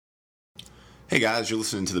Hey guys, you're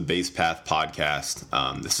listening to the Base Path podcast.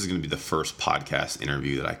 This is going to be the first podcast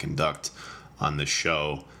interview that I conduct on the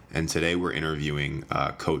show, and today we're interviewing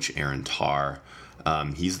Coach Tarr.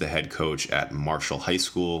 He's the head coach at Marshall High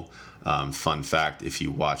School. Fun fact, if you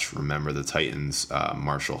watch Remember the Titans,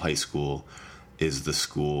 Marshall High School is the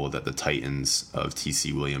school that the Titans of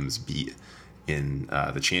T.C. Williams beat in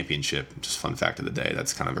the championship. Just fun fact of the day.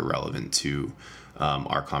 That's kind of irrelevant to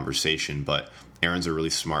our conversation, but Aaron's a really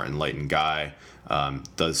smart, enlightened guy,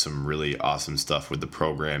 does some really awesome stuff with the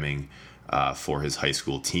programming for his high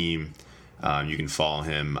school team. You can follow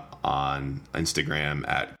him on Instagram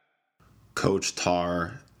at Coach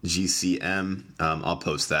Tarr GCM. I'll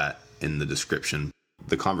post that in the description.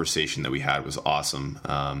 The conversation that we had was awesome.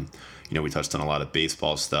 We touched on a lot of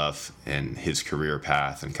baseball stuff and his career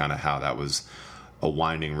path and kind of how that was a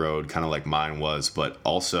winding road, kind of like mine was, but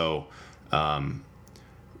also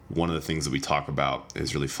one of the things that we talk about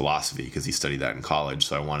is really philosophy, because he studied that in college.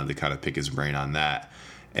 So I wanted to kind of pick his brain on that.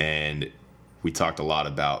 And we talked a lot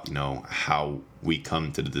about, how we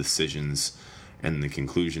come to the decisions and the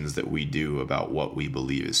conclusions that we do about what we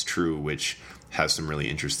believe is true, which has some really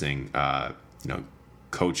interesting,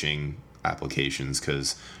 coaching applications,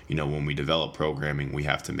 because, when we develop programming, we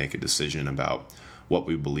have to make a decision about what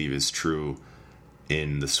we believe is true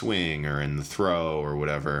in the swing or in the throw or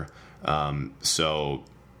whatever. So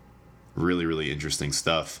really, really interesting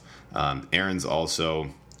stuff. Aaron's also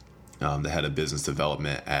the head of business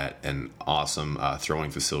development at an awesome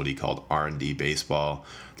throwing facility called R&D Baseball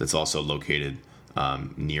that's also located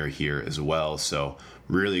near here as well. So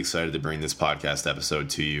really excited to bring this podcast episode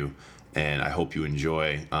to you, and I hope you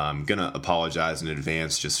enjoy. I'm going to apologize in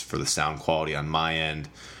advance just for the sound quality on my end.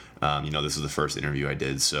 This is the first interview I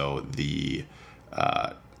did, so the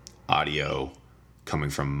audio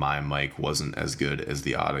coming from my mic wasn't as good as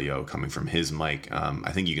the audio coming from his mic.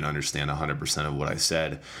 I think you can understand 100% of what I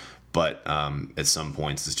said, but at some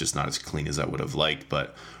points it's just not as clean as I would have liked,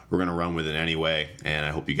 but we're going to run with it anyway, and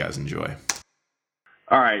I hope you guys enjoy.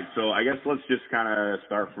 All right, so I guess let's just kind of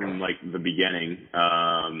start from the beginning.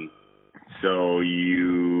 So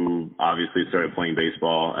you obviously started playing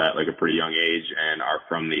baseball at a pretty young age and are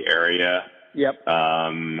from the area. Yep.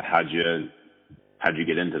 How'd you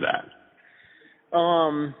get into that?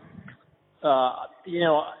 You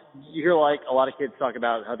hear a lot of kids talk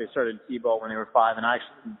about how they started t-ball when they were 5, and I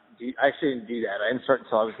actually didn't do that. I didn't start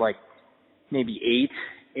until I was maybe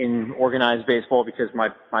 8 in organized baseball, because my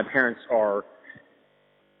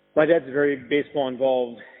dad's a very baseball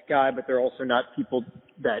involved guy, but they're also not people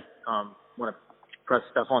that want to press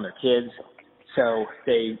stuff on their kids. So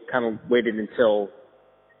they kind of waited until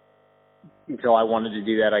I wanted to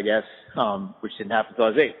do that, I guess, which didn't happen until I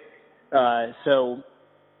was 8.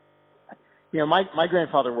 My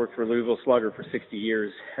grandfather worked for Louisville Slugger for 60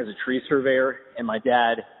 years as a tree surveyor, and my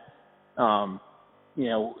dad, had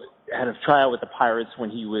a tryout with the Pirates when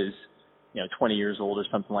he was, 20 years old or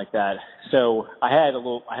something like that. So I had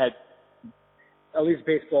at least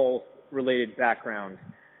baseball related background,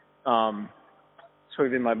 sort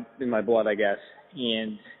of in my blood, I guess.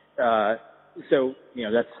 And,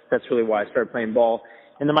 that's really why I started playing ball.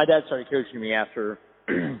 And then my dad started coaching me after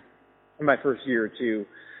my first year or two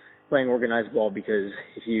playing organized ball, because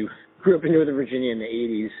if you grew up in Northern Virginia in the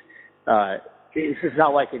 80s, it's just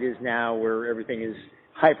not like it is now, where everything is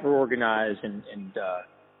hyper organized and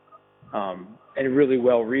really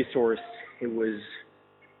well resourced. It was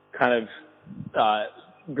kind of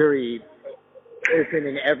very open,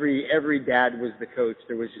 and every dad was the coach.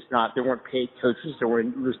 There weren't paid coaches. There was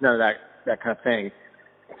none of that kind of thing.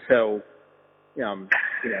 So,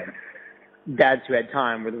 dads who had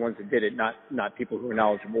time were the ones that did it, not people who were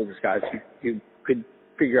knowledgeable, just guys who could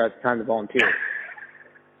figure out the time to volunteer.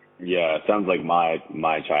 Yeah, it sounds like my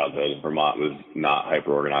childhood in Vermont was not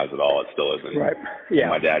hyper organized at all. It still isn't. Right. Yeah.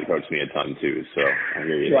 My dad coached me a ton too, so I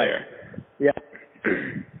hear you there. Yeah.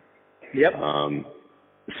 Yep.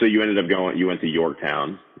 So you ended up you went to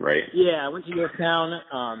Yorktown, right? Yeah, I went to Yorktown,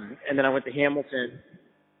 and then I went to Hamilton,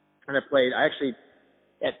 and I played. I actually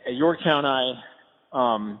at Yorktown I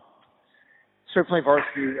started playing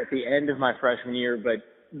varsity at the end of my freshman year, but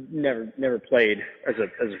never played as a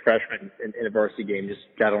freshman in a varsity game. Just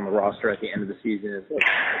got on the roster at the end of the season as a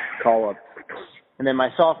call up. And then my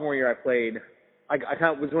sophomore year, I played. I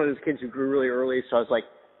kind of was one of those kids who grew really early, so I was like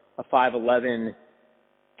a 5'11"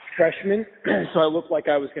 freshman. So I looked like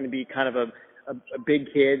I was going to be kind of a big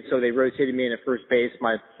kid. So they rotated me in at first base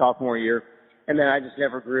my sophomore year, and then I just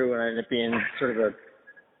never grew, and I ended up being sort of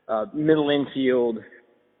a middle infield,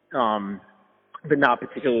 but not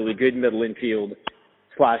particularly good middle infield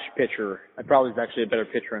 / pitcher. I probably was actually a better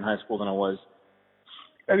pitcher in high school than I was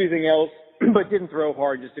anything else. but didn't throw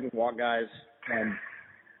hard, just didn't walk guys, and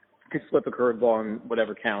could flip a curveball on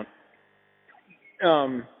whatever count.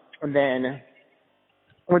 And then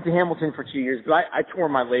went to Hamilton for 2 years, but I tore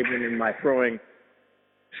my labrum in my throwing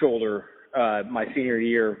shoulder my senior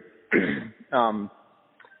year.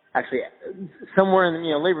 Actually, somewhere in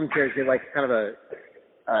labrum tears, they're like kind of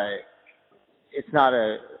it's not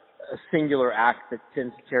a singular act that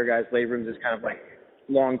tends to tear guys' labrums. It's kind of like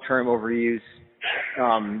long-term overuse.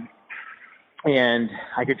 And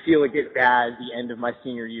I could feel it get bad at the end of my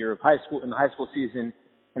senior year of high school, in the high school season,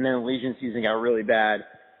 and then the Legion season got really bad.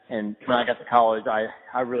 And when I got to college,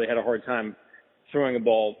 I really had a hard time throwing a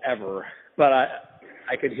ball ever. But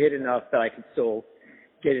I could hit enough that I could still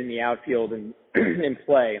get in the outfield and and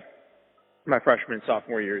play my freshman and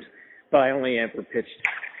sophomore years. But I only ever pitched,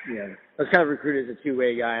 I was kind of recruited as a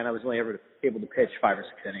two-way guy, and I was only ever able to pitch 5 or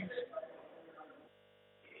 6 innings.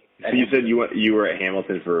 So you said you were at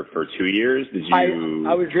Hamilton for 2 years. Did you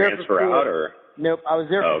I was there transfer for 4. out or? Nope, I was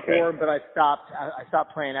there for okay. 4, but I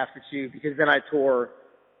stopped playing after 2 because then I tore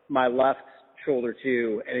my left shoulder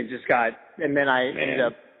too, and it just got. And then I ended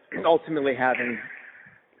up ultimately having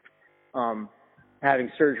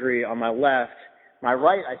surgery on my left. My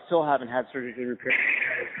right, I still haven't had surgery to repair.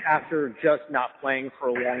 After just not playing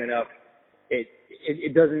for long enough,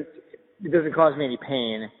 it doesn't cause me any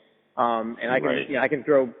pain. And I can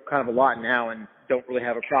throw kind of a lot now and don't really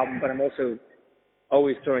have a problem, but I'm also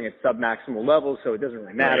always throwing at sub-maximal levels, so it doesn't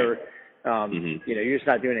really matter. Right. You're just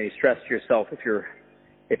not doing any stress to yourself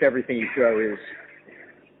if everything you throw is,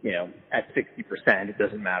 at 60%, it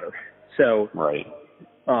doesn't matter. So, right.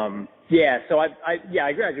 So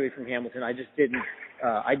I graduated from Hamilton. I just didn't,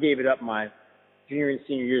 I gave it up my junior and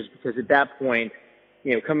senior years because at that point,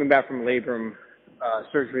 coming back from labrum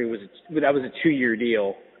surgery was a 2-year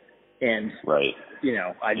deal. And, right. you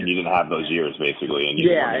didn't have those years basically, and you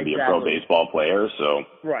didn't want to be a pro baseball player, so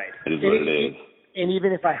right. It is what it is. And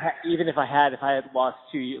even if I had lost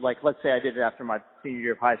 2 years, like let's say I did it after my senior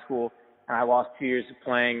year of high school and I lost 2 years of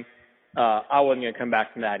playing, I wasn't going to come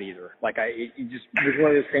back from that either. Like it was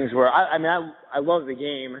one of those things where I love the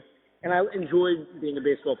game and I enjoyed being a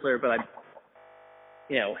baseball player, but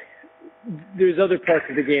there's other parts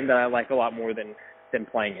of the game that I like a lot more than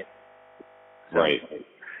playing it. So, right.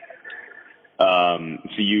 I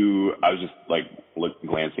was just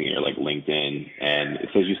glancing at your LinkedIn, and it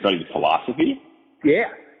says you studied philosophy. Yeah.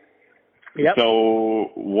 Yep.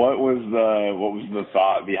 So what was the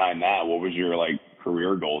thought behind that? What was your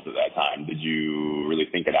career goals at that time? Did you really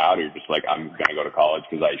think it out, or just I'm gonna go to college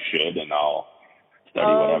because I should, and I'll study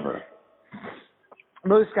whatever?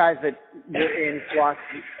 Most guys that were in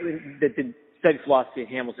philosophy, that did study philosophy at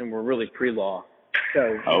Hamilton, were really pre-law.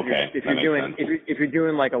 So if you're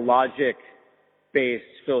doing a logic-based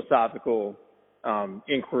philosophical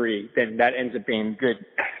inquiry, then that ends up being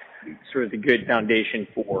the good foundation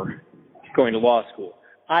for going to law school.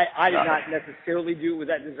 I did not necessarily do it with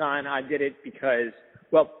that design. I did it because,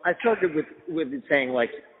 I started with it saying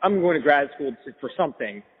I'm going to grad school for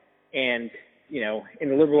something, and in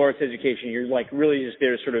the liberal arts education, you're really just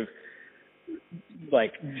there to sort of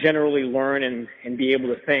generally learn and be able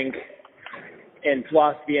to think. And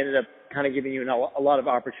philosophy ended up kind of giving you a lot of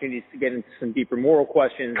opportunities to get into some deeper moral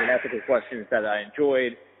questions and ethical questions that I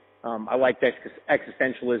enjoyed. I liked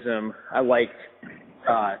existentialism. I liked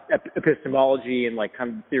epistemology and kind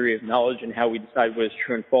of the theory of knowledge and how we decide what is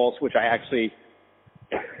true and false, which I actually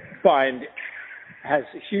find has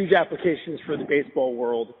huge applications for the baseball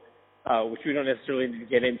world, which we don't necessarily need to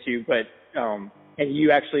get into. But and you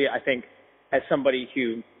actually, I think, as somebody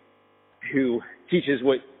who teaches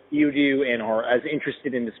what you do and are as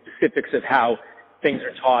interested in the specifics of how things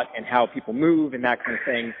are taught and how people move and that kind of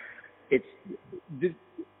thing, it's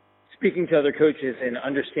speaking to other coaches and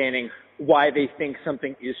understanding why they think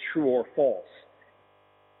something is true or false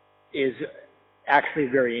is actually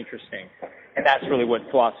very interesting. And that's really what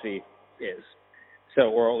philosophy is. So,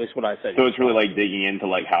 or at least what I said. So it's really digging into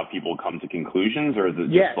how people come to conclusions, or is it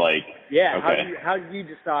just Okay. How do you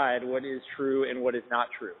decide what is true and what is not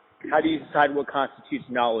true? How do you decide what constitutes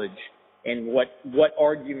knowledge, and what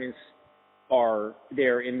arguments are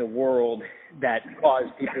there in the world that cause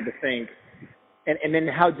people to think, and then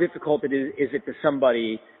how difficult is it to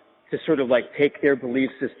somebody to sort of take their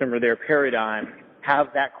belief system or their paradigm,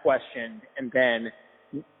 have that questioned, and then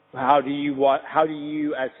how do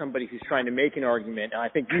you as somebody who's trying to make an argument, and I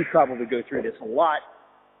think you probably go through this a lot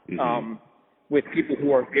with people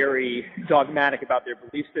who are very dogmatic about their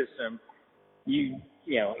belief system, you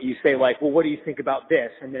say well, what do you think about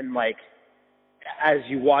this? And then as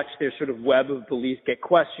you watch their sort of web of belief get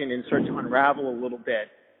questioned and start to unravel a little bit,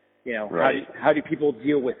 right. How do people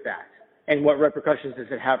deal with that? and what repercussions does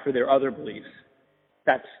it have for their other beliefs.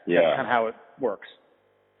 That's kind of how it works.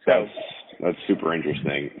 So that's super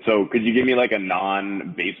interesting. So could you give me like a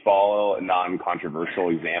non-baseball, non-controversial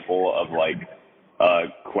example of like a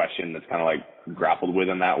question that's kind of like grappled with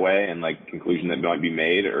in that way and like conclusion that might be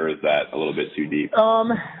made, or is that a little bit too deep? I'm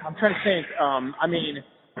trying to think. I mean,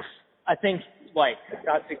 I think like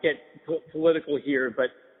not to get political here, but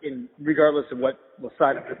regardless of what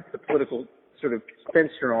side of the political sort of fence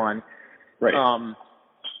you're on, right?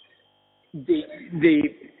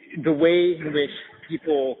 The way in which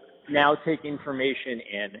people now take information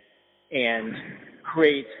and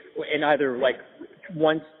create and either like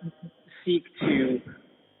once seek to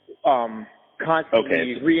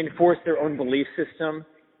constantly reinforce their own belief system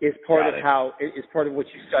is part of what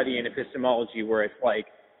you study in epistemology, where it's like,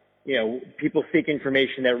 you know, people seek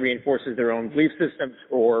information that reinforces their own belief systems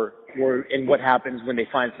or and what happens when they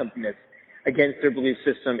find something that's against their belief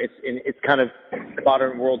system. It's kind of the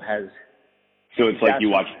modern world has. So it's like you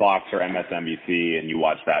watch Fox or MSNBC and you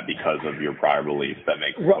watch that because of your prior beliefs. That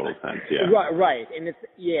makes total sense. Yeah. Right. And it's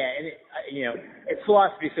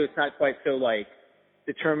philosophy, so it's not quite so like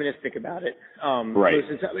deterministic about it. Right.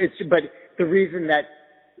 But the reason that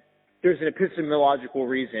there's an epistemological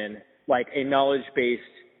reason, like a knowledge-based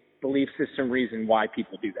belief system reason why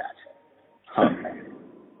people do that.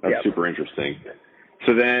 That's super interesting.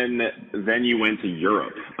 So then you went to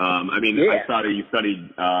Europe. I saw that you studied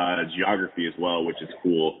geography as well, which is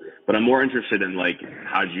cool. But I'm more interested in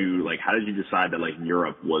how did you decide that like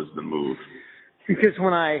Europe was the move? Because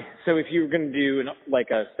if you were going to do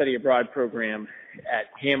a study abroad program at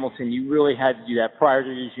Hamilton, you really had to do that prior to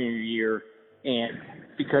your junior year. And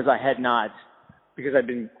because I'd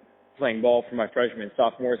been playing ball for my freshmen and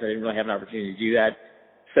sophomores, I didn't really have an opportunity to do that.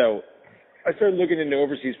 So I started looking into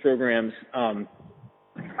overseas programs.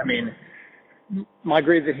 My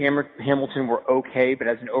grades at Hamilton were okay, but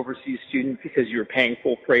as an overseas student, because you were paying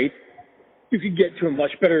full freight, you could get to a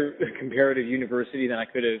much better comparative university than I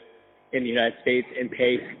could have in the United States and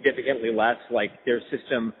pay significantly less. Like their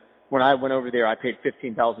system, when I went over there, I paid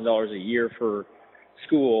 $15,000 a year for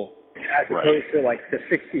school, as opposed to like the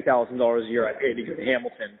 $60,000 a year I paid to go to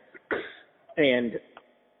Hamilton. The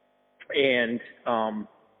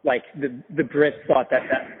Brits thought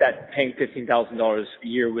that paying $15,000 a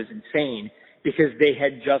year was insane because they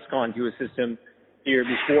had just gone to a system the year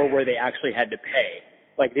before where they actually had to pay.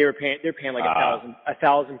 Like they're paying like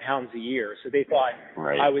 £1,000 a year. So they thought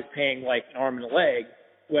I was paying like an arm and a leg,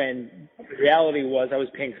 when the reality was I was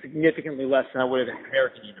paying significantly less than I would have at an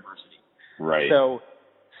American university. Right. So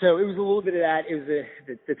it was a little bit of that. It was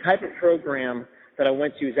the type of program that I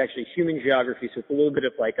went to is actually human geography. So it's a little bit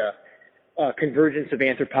of like a convergence of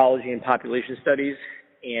anthropology and population studies.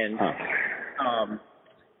 And,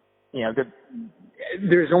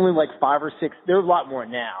 there's only like 5 or 6, there are a lot more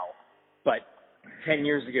now, but 10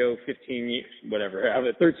 years ago, 15 years,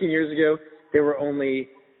 whatever, 13 years ago, there were only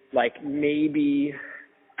like maybe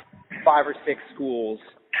 5 or 6 schools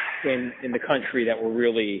in the country that were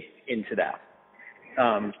really into that.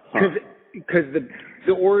 Because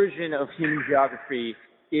the origin of human geography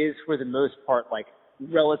is for the most part like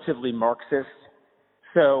relatively Marxist.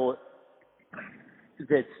 So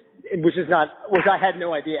which I had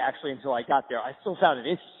no idea actually until I got there. I still found it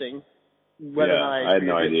interesting. I had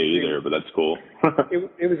no idea either, but that's cool.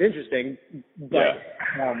 it was interesting, but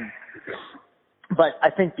I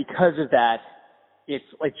think because of that, it's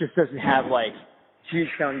like just doesn't have like huge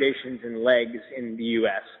foundations and legs in the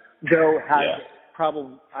U.S. Though has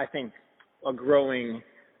probably, I think, a growing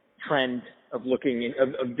trend of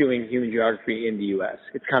doing human geography in the U.S.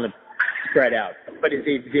 It's kind of spread out, but it's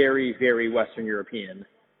a very, very Western European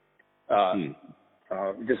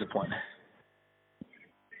discipline.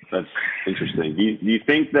 That's interesting. Do you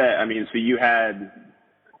think that, so you had,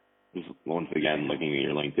 just once again looking at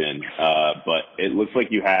your LinkedIn, but it looks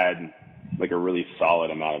like you had like a really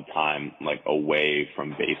solid amount of time like away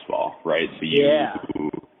from baseball, right? So you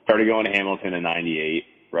started going to Hamilton in 98,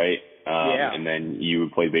 right? And then you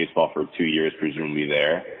played baseball for 2 years, presumably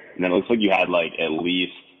there. And then it looks like you had like at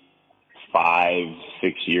least 5-6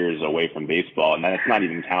 years away from baseball. And then it's not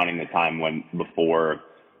even counting the time before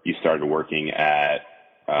you started working at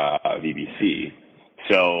BBC.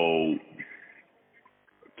 So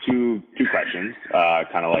two questions,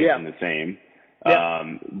 kind of like in the same.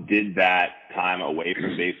 Did that time away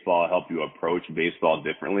from baseball help you approach baseball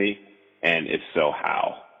differently? And if so,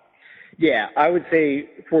 how? Yeah, I would say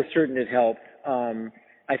for certain it helped.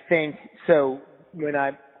 I think so. When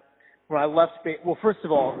I left, well, first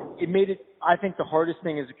of all, it made it. I think the hardest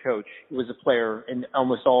thing as a coach, was a player, and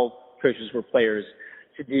almost all coaches were players,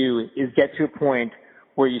 to do is get to a point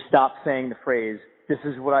where you stop saying the phrase, "This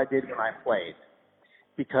is what I did when I played,"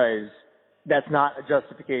 because that's not a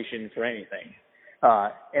justification for anything.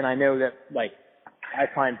 And I know that, like, I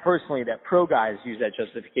find personally that pro guys use that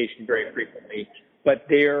justification very frequently, but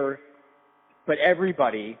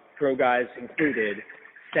everybody, pro guys included,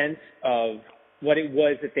 sense of what it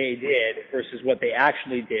was that they did versus what they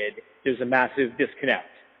actually did, there's a massive disconnect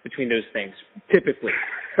between those things, typically.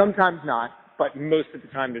 Sometimes not, but most of the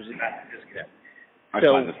time there's a massive disconnect. I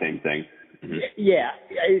find the same thing. Mm-hmm. Yeah,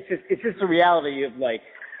 it's just a reality of, like,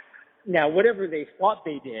 now whatever they thought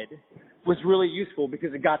they did was really useful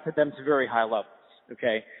because it got to them to very high levels,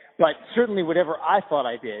 okay? But certainly whatever I thought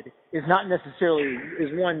I did is not necessarily,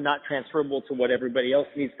 not transferable to what everybody else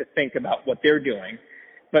needs to think about what they're doing,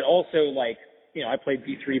 but also, like, I played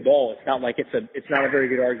D3 ball. It's not like it's not a very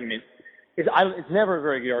good argument. It's never a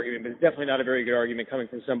very good argument, but it's definitely not a very good argument coming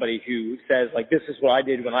from somebody who says, like, this is what I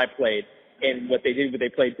did when I played, and what they did when they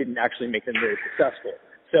played didn't actually make them very successful.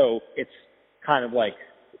 So it's kind of like,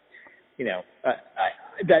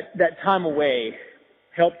 that time away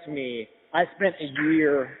helped me. I spent a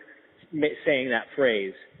year saying that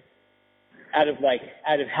phrase out of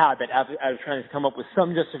habit, out of trying to come up with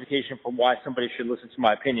some justification for why somebody should listen to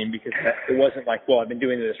my opinion, because it wasn't like, well, I've been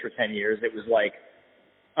doing this for 10 years. It was like,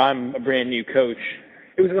 I'm a brand new coach.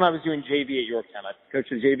 It was when I was doing JV at Yorktown. I coached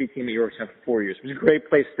the JV team at Yorktown for 4 years. It was a great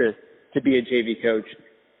place to be a JV coach,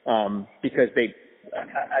 because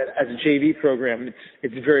as a JV program,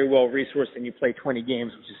 it's very well resourced, and you play 20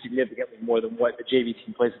 games, which is significantly more than what the JV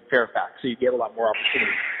team plays in Fairfax. So you get a lot more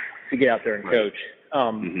opportunity to get out there and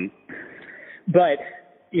coach. But,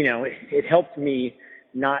 it helped me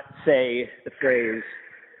not say the phrase,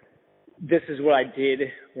 this is what I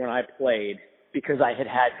did when I played, because I had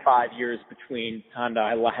 5 years between the time that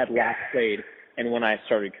I had last played and when I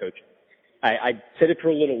started coaching. I said it for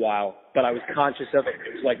a little while, but I was conscious of it.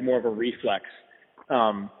 It was like more of a reflex.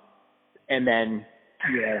 And then,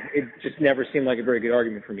 it just never seemed like a very good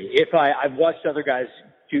argument for me. I've watched other guys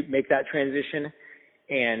make that transition,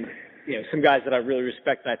 and, some guys that I really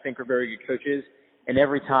respect and I think are very good coaches, and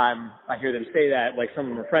every time I hear them say that, like some of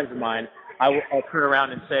them are friends of mine, I'll turn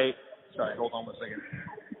around and say, sorry, hold on one second.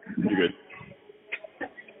 You're good.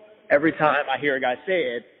 Every time I hear a guy say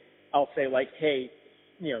it, I'll say, like, hey,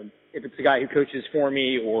 if it's a guy who coaches for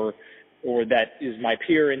me or that is my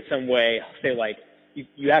peer in some way, I'll say, like,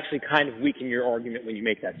 you actually kind of weaken your argument when you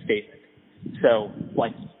make that statement. So,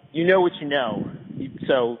 like, what you know,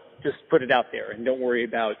 so just put it out there and don't worry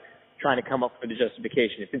about trying to come up with a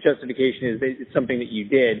justification. If the justification is it's something that you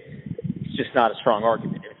did, it's just not a strong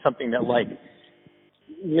argument. If it's something that, like,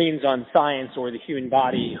 leans on science or the human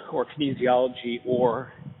body or kinesiology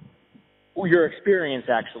or your experience,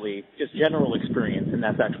 actually, just general experience, and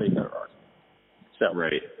that's actually a better argument. So.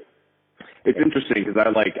 Right. It's interesting because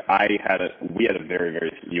we had a very,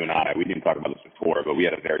 very, you and I, we didn't talk about this before, but we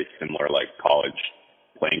had a very similar, like, college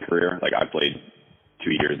playing career. Like, I played 2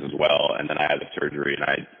 years as well, and then I had a surgery, and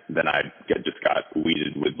I just got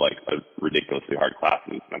weeded with, like, a ridiculously hard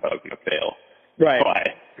classes, and I thought I was going to fail. Right.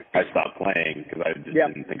 So I stopped playing because I just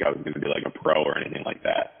didn't think I was going to be, like, a pro or anything like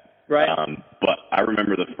that. Right. But I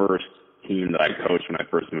remember the first team that I coached when I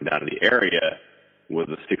first moved down to the area was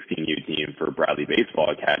a 16U team for Bradley Baseball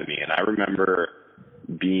Academy. And I remember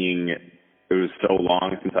it was so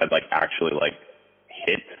long since I'd, like, actually, like,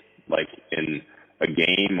 hit, like, in a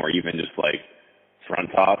game or even just, like, front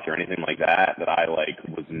toss or anything like that I, like,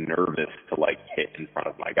 was nervous to, like, hit in front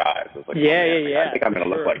of my guys. I was like, I think I'm going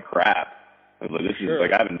to look like crap. I was like, this is,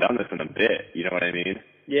 like, I haven't done this in a bit. You know what I mean?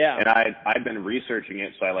 Yeah. And I'd been researching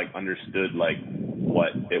it, so I, like, understood, like,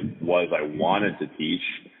 what it was I wanted to teach,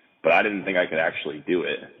 but I didn't think I could actually do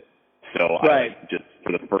it. So I, like, just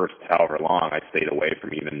for the first however long, I stayed away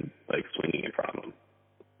from even, like, swinging in front of them.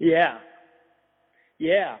 Yeah.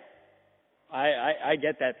 Yeah. I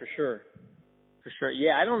get that for sure. For sure.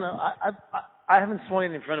 Yeah, I don't know. I haven't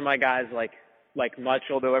swung in front of my guys like much,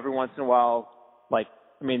 although every once in a while, like,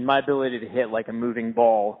 I mean, my ability to hit, like, a moving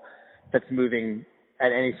ball that's moving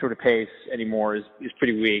at any sort of pace anymore is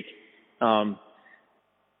pretty weak.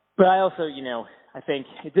 But I also, I think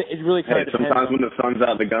it really kind of depends. Sometimes when the sun's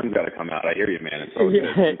out, the gun's got to come out. I hear you, man. It's all good.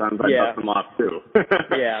 Sometimes I dust them off too.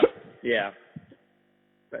 Yeah.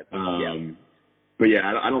 But But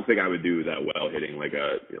yeah, I don't think I would do that well hitting like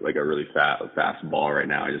a really fast ball right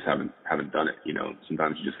now. I just haven't done it.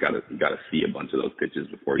 Sometimes you just gotta see a bunch of those pitches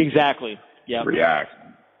before you react.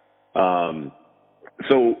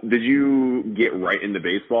 So did you get right into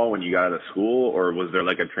baseball when you got out of school, or was there,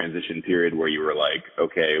 like, a transition period where you were like,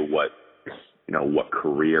 okay, what what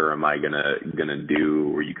career am I gonna do?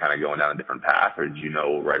 Were you kind of going down a different path, or did you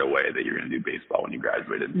know right away that you're gonna do baseball when you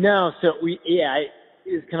graduated? No, so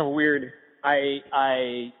it's kind of weird.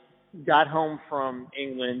 I got home from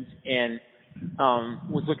England and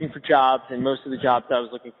was looking for jobs, and most of the jobs I was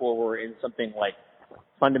looking for were in something like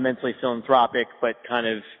fundamentally philanthropic, but kind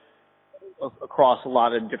of across a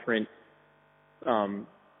lot of different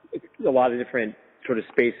sort of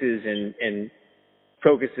spaces and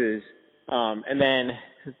focuses. And then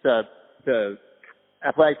the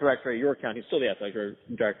athletic director at Yorktown, he's still the athletic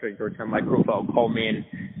director at Yorktown, Mike Rofel, called me in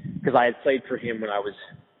because I had played for him when I was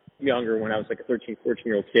younger, when I was like a 13,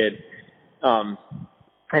 14-year-old kid, and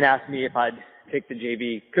asked me if I'd take the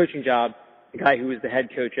JV coaching job. The guy who was the head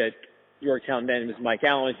coach at Yorktown then was Mike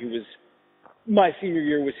Allen, who was my senior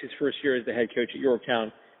year was his first year as the head coach at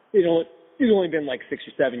Yorktown. It's only been like 6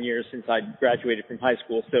 or 7 years since I graduated from high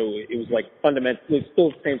school, so it was like fundamental. It was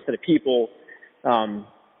still the same set of people.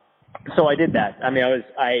 So I did that. I mean,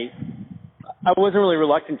 I wasn't really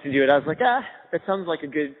reluctant to do it. I was like, that sounds like a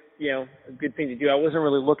good thing to do. I wasn't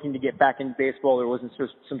really looking to get back into baseball. There wasn't some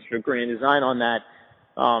sort of grand design on that.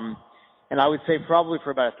 And I would say probably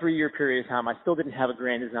for about a 3-year period of time, I still didn't have a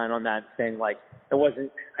grand design on that, saying like,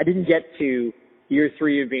 I didn't get to year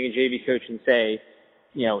 3 of being a JV coach and say,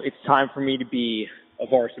 it's time for me to be a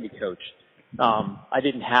varsity coach. I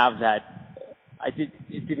didn't have that. I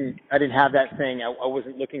didn't have that thing. I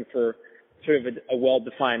wasn't looking for sort of a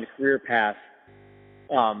well-defined career path,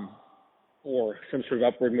 or some sort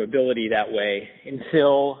of upward mobility that way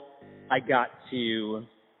until my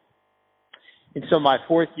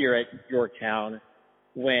 4th year at Yorktown,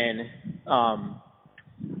 when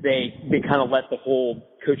they kind of let the whole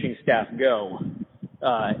coaching staff go,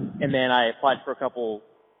 and then I applied for a couple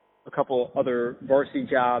other varsity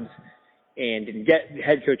jobs and didn't get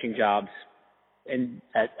head coaching jobs, and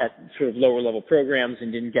at sort of lower level programs,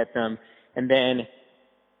 and didn't get them, and then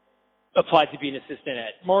applied to be an assistant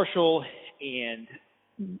at Marshall and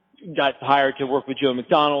got hired to work with Joe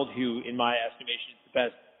McDonald, who in my estimation is the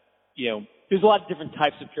best. There's a lot of different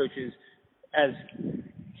types of coaches, as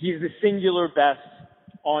he's the singular best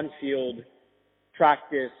on-field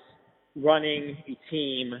practice, running a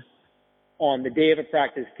team on the day of a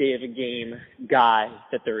practice, day of a game guy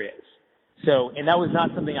that there is. So, and that was not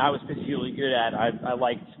something I was particularly good at. I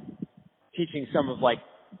liked teaching some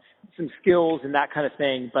skills and that kind of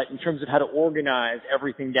thing, but in terms of how to organize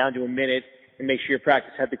everything down to a minute and make sure your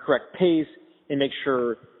practice had the correct pace and make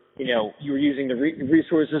sure you were using the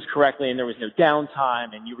resources correctly and there was no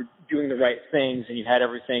downtime and you were doing the right things and you had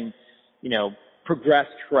everything, progressed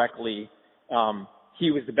correctly. He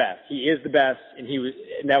was the best. He is the best, and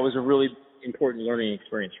that was a really important learning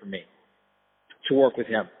experience for me to work with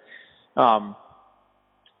him. And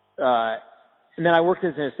then I worked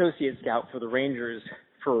as an associate scout for the Rangers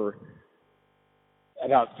for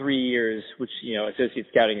about 3 years, which, associate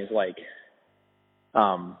scouting is like,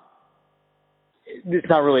 it's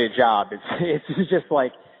not really a job. It's just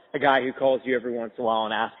like a guy who calls you every once in a while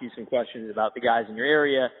and asks you some questions about the guys in your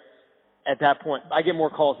area. At that point, I get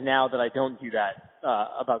more calls now that I don't do that,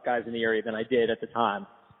 about guys in the area than I did at the time.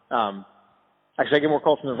 Actually, I get more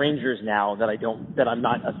calls from the Rangers now that I'm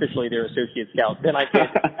not officially their associate scout than I did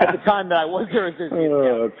at the time that I was their associate scout.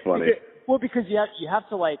 Oh, that's funny. Because you have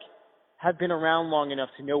to like have been around long enough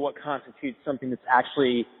to know what constitutes something that's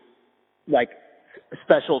actually like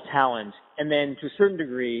special talent. And then to a certain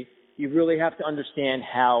degree, you really have to understand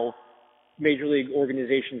how major league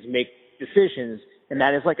organizations make decisions. And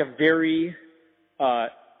that is like a very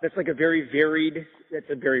varied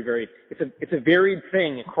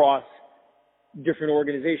thing across different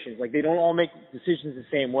organizations. Like they don't all make decisions the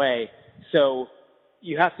same way. So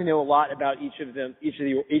you have to know a lot about each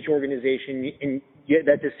organization, and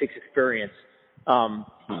that just takes experience.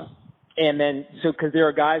 And then, because there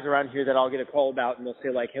are guys around here that I'll get a call about, and they'll say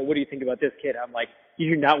like, "Hey, what do you think about this kid?" I'm like,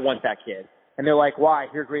 "You do not want that kid." And they're like, "Why? I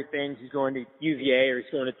hear great things. He's going to UVA or he's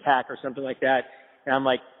going to Tech or something like that." And I'm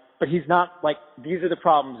like, "But he's not like. These are the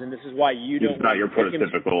problems, and this is why you don't." It's not your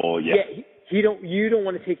prototypical. You don't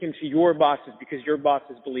want to take him to your bosses because your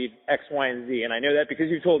bosses believe X, Y, and Z, and I know that because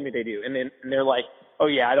you told me they do. And they're like, "Oh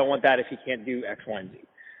yeah, I don't want that if he can't do X, Y, and Z."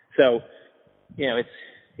 So,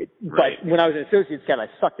 Right. But when I was an associate scout, I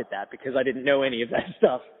sucked at that because I didn't know any of that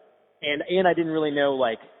stuff. And I didn't really know,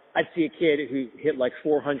 like, I'd see a kid who hit like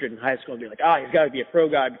 400 in high school and be like, he's got to be a pro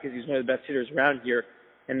guy because he's one of the best hitters around here.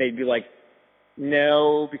 And they'd be like,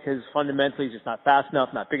 no, because fundamentally he's just not fast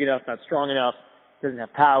enough, not big enough, not strong enough, doesn't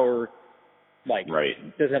have power,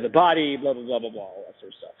 doesn't have the body, blah, blah, blah, blah, blah, all that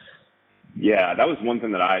sort of stuff. Yeah, that was one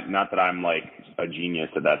thing that not that I'm like a genius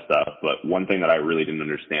at that stuff, but one thing that I really didn't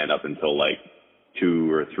understand up until like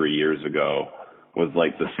 2 or 3 years ago was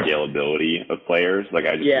like the scalability of players. Like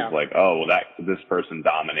I just was like, oh, well, this person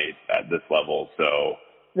dominates at this level, so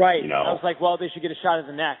right. You know, I was like, well, they should get a shot at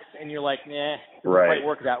the next, and you're like, nah, it doesn't right. quite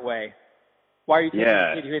work that way. Why are you taking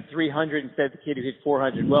the kid who hit 300 instead of the kid who hit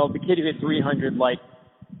 400? Well, the kid who hit 300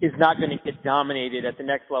 is not going to get dominated at the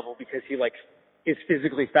next level because he is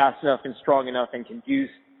physically fast enough and strong enough and can do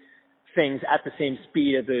things at the same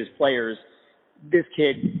speed as those players. This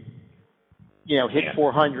kid, hit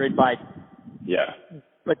 400 but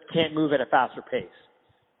can't move at a faster pace,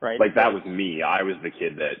 right? Like that was me. I was the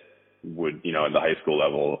kid that would, at the high school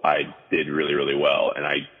level, I did really, really well, and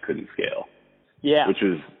I couldn't scale. Yeah. Which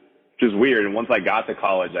is just weird. And once I got to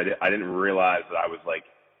college, I didn't realize that I was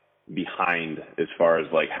behind as far as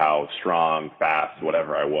how strong, fast,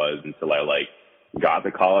 whatever I was until I got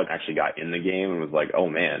to college, actually got in the game, and was like, oh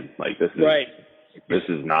man, this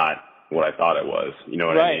is not what I thought it was. You know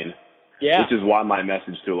what I mean? Yeah. Which is why my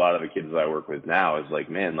message to a lot of the kids that I work with now is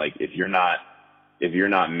man, if you're not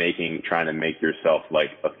trying to make yourself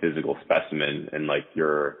a physical specimen and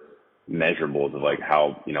your measurables of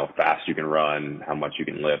how, fast you can run, how much you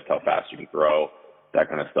can lift, how fast you can throw, that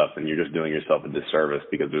kind of stuff, and you're just doing yourself a disservice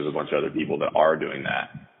because there's a bunch of other people that are doing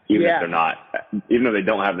that. Even if they're not, even though they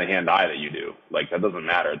don't have the hand-eye that you do, that doesn't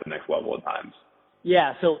matter at the next level at times.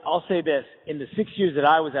 Yeah, so I'll say this. In the 6 years that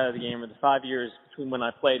I was out of the game, or the 5 years between when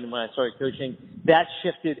I played and when I started coaching, that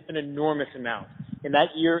shifted an enormous amount. In that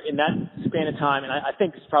span of time, and I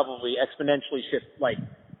think it's probably exponentially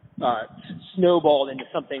snowballed into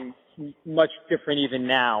something much different even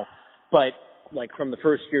now. But from the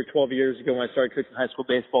first year, 12 years ago when I started coaching high school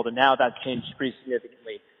baseball to now, that's changed pretty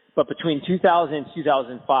significantly. But between 2000 and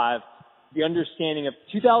 2005, the understanding of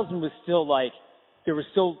 2000 was still there were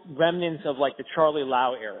still remnants of the Charlie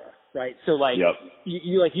Lau era, right? So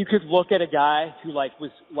you could look at a guy who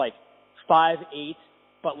was 5'8",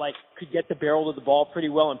 but could get the barrel of the ball pretty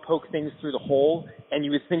well and poke things through the hole, and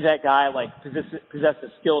you would think that guy possessed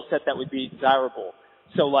a skill set that would be desirable.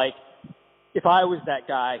 So if I was that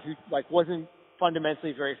guy who wasn't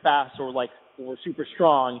fundamentally very fast or super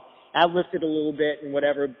strong, I lifted a little bit and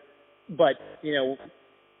whatever, but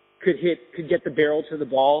could get the barrel to the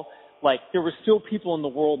ball. There were still people in the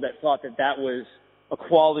world that thought that was a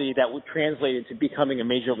quality that would translate into becoming a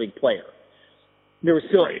major league player. There was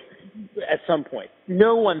still, at some point.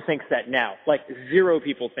 No one thinks that now. 0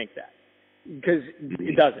 people think that. Because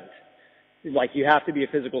it doesn't. You have to be a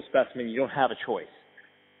physical specimen. You don't have a choice.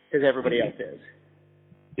 Because everybody else is.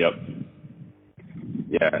 Yep.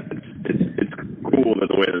 Yeah, it's cool that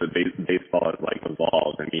the way that the baseball has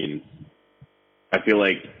evolved. I mean, I feel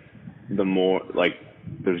the more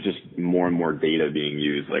there's just more and more data being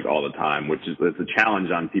used all the time, which is it's a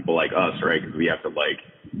challenge on people like us, right? Because we have to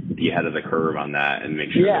be ahead of the curve on that and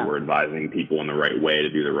make sure that we're advising people in the right way to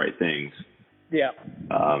do the right things. Yeah.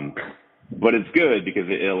 But it's good because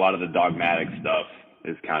a lot of the dogmatic stuff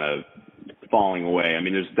is kind of falling away. I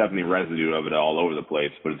mean, there's definitely residue of it all over the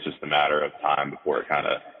place, but it's just a matter of time before it kind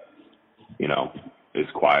of, is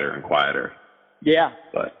quieter and quieter. Yeah.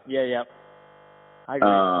 But yeah. I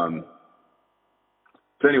agree.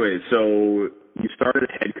 So anyway, so you started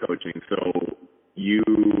head coaching. So you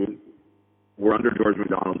were under George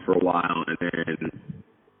McDonald for a while, and then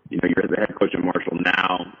you're the head coach at Marshall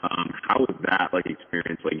now. How was that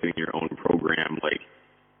experience getting your own program?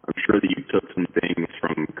 I'm sure that you took some things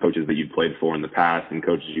from coaches that you played for in the past and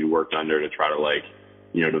coaches you worked under to try to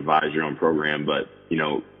devise your own program. But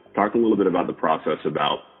talk a little bit about the process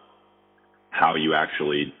about how you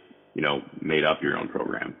actually made up your own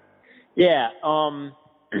program. Yeah.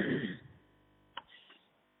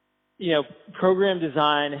 Program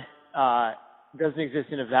design doesn't exist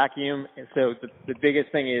in a vacuum. And so the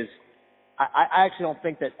biggest thing is I actually don't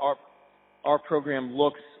think that our program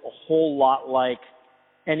looks a whole lot like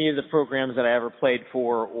any of the programs that I ever played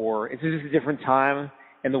for, or it's just a different time,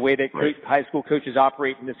 and the way that high school coaches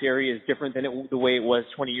operate in this area is different than the way it was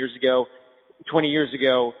 20 years ago. 20 years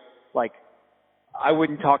ago, I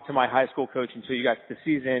wouldn't talk to my high school coach until you got to the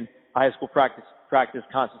season. High school practice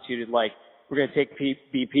constituted we're going to take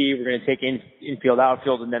BP, we're going to take infield,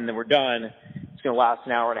 outfield, and then we're done. It's going to last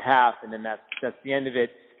an hour and a half, and then that's the end of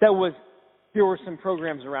it. There were some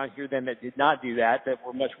programs around here then that did not do that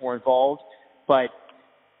were much more involved, but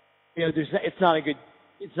there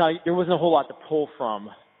wasn't a whole lot to pull from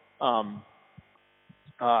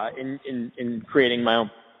in creating my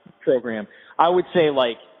own program. I would say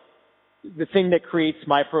the thing that creates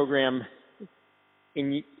my program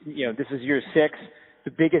this is year 6.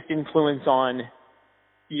 The biggest influence on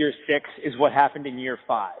year 6 is what happened in year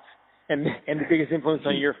 5. And the biggest influence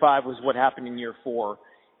on year 5 was what happened in year 4.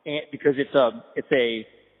 and because it's a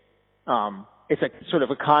sort of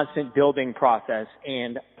a constant building process.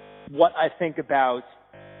 And what I think about,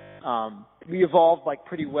 we evolved like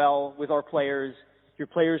pretty well with our players. Your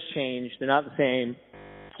players change. They're not the same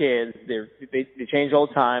kids. They change all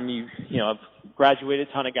the time. I've graduated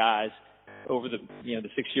a ton of guys over the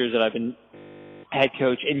 6 years that I've been head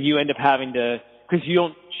coach, and you end up having to, because you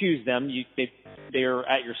don't choose them. They're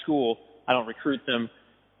at your school. I don't recruit them.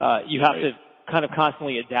 You have to kind of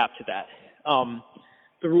constantly adapt to that.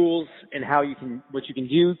 The rules and what you can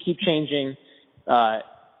do keep changing. I'm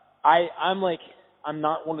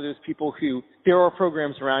not one of those people who, there are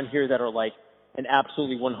programs around here that are like an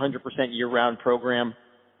absolutely 100% year-round program.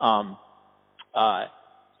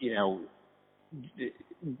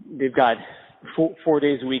 They've got 4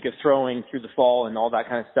 days a week of throwing through the fall and all that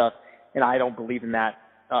kind of stuff, and I don't believe in that.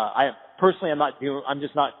 I'm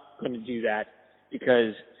just not going to do that,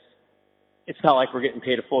 because it's not like we're getting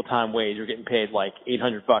paid a full-time wage. We're getting paid like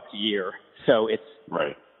 $800 a year. So it's,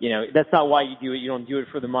 right. That's not why you do it. You don't do it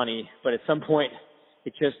for the money, but at some point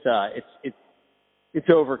it just, it's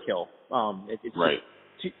overkill. It's right.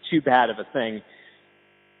 too bad of a thing.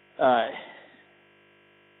 But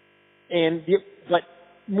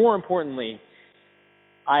more importantly,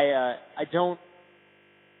 I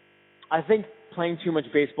think playing too much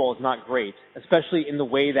baseball is not great, especially in the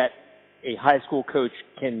way that a high school coach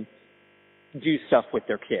can do stuff with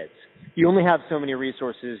their kids. You only have so many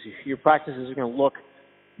resources. Your practices are going to look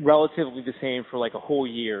relatively the same for like a whole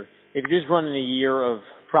year. If you're just running a year of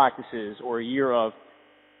practices or a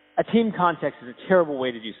team context is a terrible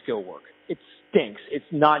way to do skill work. It stinks. It's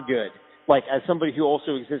not good. Like, as somebody who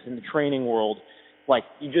also exists in the training world, like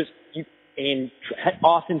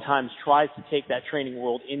oftentimes tries to take that training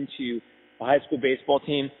world into a high school baseball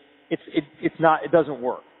team, it doesn't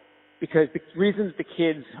work. Because the reasons the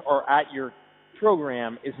kids are at your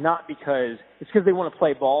program is not because they want to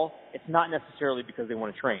play ball. It's not necessarily because they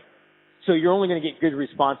want to train. So you're only going to get good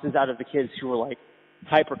responses out of the kids who are like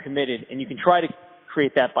hyper committed, and you can try to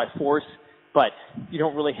create that by force, but you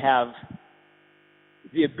don't really have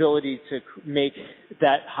the ability to make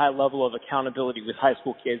that high level of accountability with high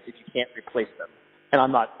school kids if you can't replace them. And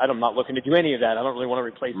I'm not looking to do any of that. I don't really want to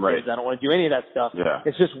replace kids. I don't want to do any of that stuff. Yeah.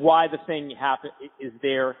 It's just why the thing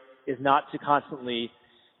is not to constantly,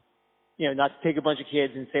 not to take a bunch of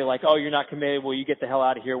kids and say like, oh, you're not committed. Well, you get the hell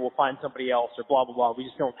out of here. We'll find somebody else, or blah, blah, blah.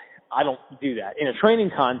 I don't do that. In a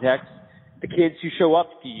training context, the kids who show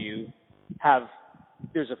up to you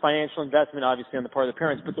there's a financial investment obviously on the part of the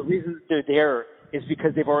parents, but the reason they're there is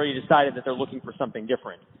because they've already decided that they're looking for something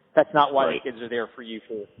different. That's not why the kids are there for you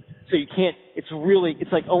for. So you can't,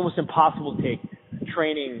 it's like almost impossible to take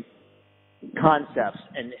training concepts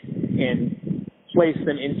and place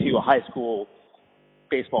them into a high school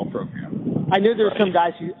baseball program. I know there are some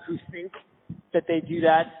guys who think that they do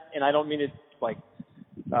that, and I don't mean to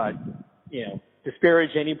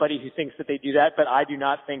disparage anybody who thinks that they do that, but I do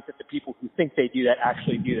not think that the people who think they do that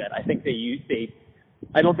actually do that. I think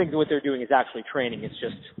I don't think that what they're doing is actually training. It's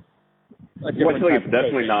just a different type it's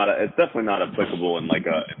definitely not. It's definitely not applicable in like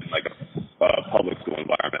a public school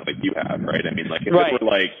environment like you have, right? I mean, like if it were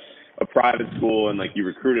like a private school and like you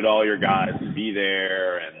recruited all your guys to be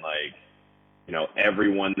there, and like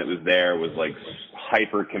everyone that was there was like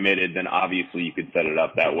hyper committed, then obviously you could set it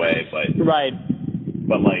up that way.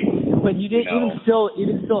 But you didn't even still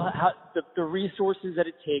have the resources that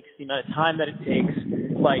it takes, the amount of time that it takes,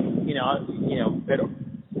 like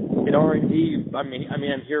at R&D. I mean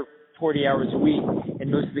I'm here 40 hours a week, and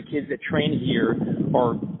most of the kids that train here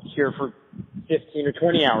are here for 15 or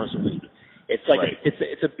 20 hours a week. It's like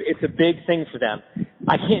it's a big thing for them.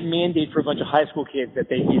 I can't mandate for a bunch of high school kids that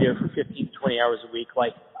they be there for 15 to 20 hours a week.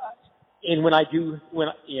 Like, and I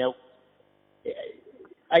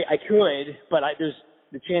could, but there's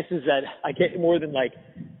the chances that I get more than like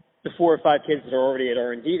the 4 or 5 kids that are already at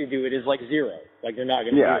R&D to do it is like zero. Like, they're not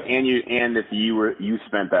going to do it. And if you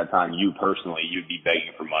spent that time, you personally, you'd be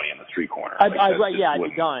begging for money on the street corner. I'd be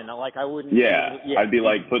done. Like, I wouldn't. Yeah, I'd be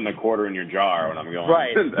like putting a quarter in your jar when I'm going.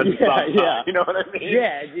 Right. Yeah. You know what I mean?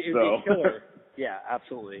 Yeah, it'd be killer. Yeah,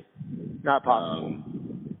 absolutely. Not possible.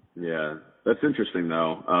 Yeah, that's interesting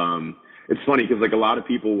though. It's funny because like a lot of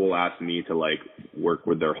people will ask me to like work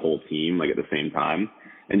with their whole team like at the same time,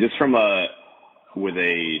 and just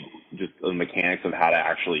just the mechanics of how to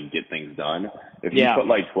actually get things done. If you put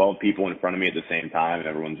like 12 people in front of me at the same time and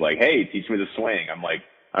everyone's like, hey, teach me the swing, I'm like,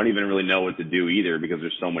 I don't even really know what to do either because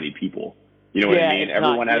there's so many people. You know what I mean?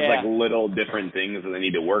 Everyone has like little different things that they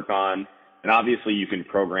need to work on. And obviously you can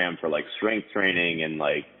program for like strength training and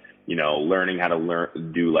like learning how to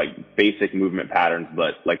do like basic movement patterns,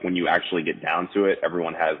 but like when you actually get down to it,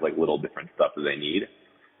 everyone has like little different stuff that they need.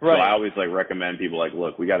 Right. So I always like recommend people like,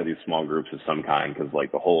 look, we got to do small groups of some kind, because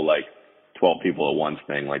like the whole like 12 people at once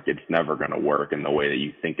thing, like it's never going to work in the way that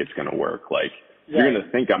you think it's going to work. Like you're going to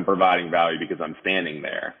think I'm providing value because I'm standing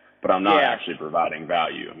there, but I'm not actually providing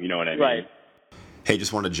value. You know what I mean? Right. Hey,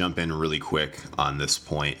 just want to jump in really quick on this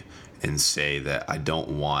point and say that I don't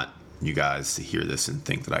want you guys to hear this and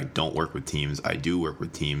think that I don't work with teams. I do work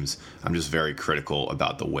with teams. I'm just very critical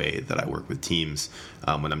about the way that I work with teams.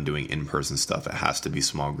 When I'm doing in-person stuff, it has to be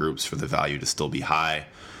small groups for the value to still be high.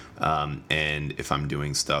 And if I'm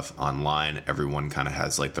doing stuff online, everyone kind of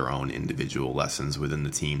has like their own individual lessons within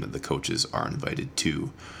the team that the coaches are invited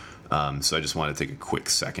to. So I just want to take a quick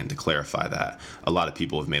second to clarify that. A lot of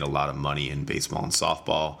people have made a lot of money in baseball and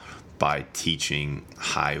softball by teaching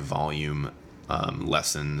high volume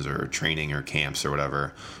lessons or training or camps or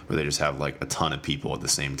whatever, where they just have like a ton of people at the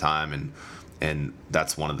same time. And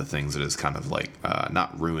that's one of the things that has kind of like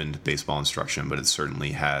not ruined baseball instruction, but it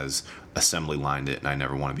certainly has assembly lined it. And I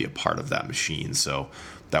never want to be a part of that machine. So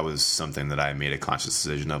that was something that I made a conscious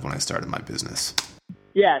decision of when I started my business.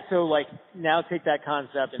 Yeah, so like now take that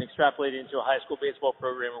concept and extrapolate it into a high school baseball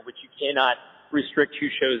program in which you cannot restrict who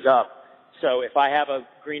shows up. So if I have a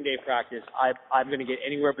Green Day practice, I'm going to get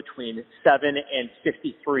anywhere between 7 and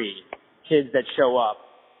 53 kids that show up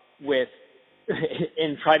with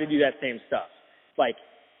and try to do that same stuff. Like,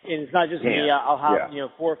 and it's not just me. I'll have 4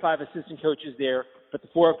 or 5 assistant coaches there, but the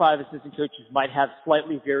 4 or 5 assistant coaches might have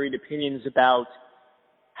slightly varied opinions about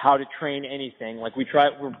how to train anything. Like we try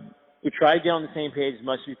to get on the same page as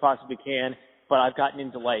much as we possibly can, but I've gotten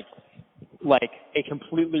into like a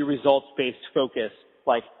completely results-based focus.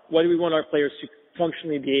 Like, what do we want our players to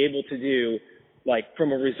functionally be able to do, like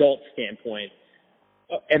from a results standpoint?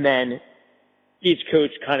 And then each coach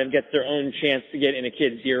kind of gets their own chance to get in a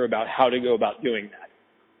kid's ear about how to go about doing that,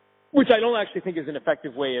 which I don't actually think is an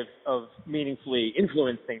effective way of meaningfully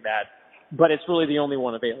influencing that, but it's really the only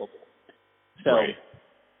one available. So, right.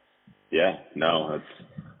 Yeah, no,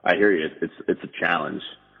 I hear you. It's a challenge.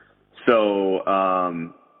 So,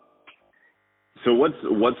 so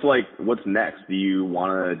what's next? Do you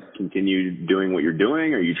want to continue doing what you're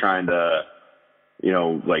doing? Are you trying to,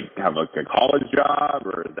 like have like a college job,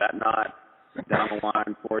 or is that not down the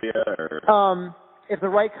line for you? Or? If the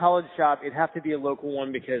right college job, it'd have to be a local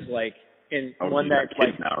one because one that that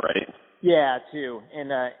kids now, right? Yeah, too.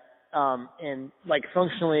 And like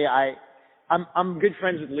functionally, I'm good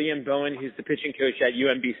friends with Liam Bowen, who's the pitching coach at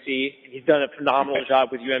UMBC. He's done a phenomenal job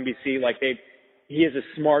with UMBC. Like he is a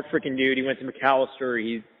smart freaking dude. He went to McAllister.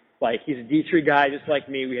 He's a D3 guy just like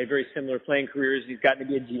me. We had very similar playing careers. He's gotten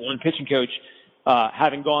to be a D1 pitching coach,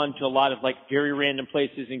 having gone to a lot of like very random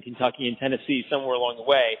places in Kentucky and Tennessee somewhere along the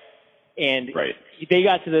way. And they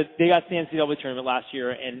got to the NCAA tournament last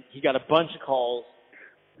year, and he got a bunch of calls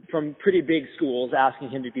from pretty big schools asking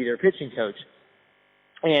him to be their pitching coach.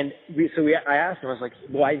 And I asked him, I was like,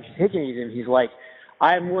 why did you take any of them? He's like,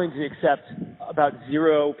 I'm willing to accept about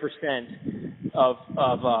 0% of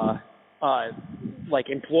like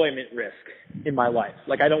employment risk in my life.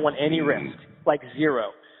 Like I don't want any risk, like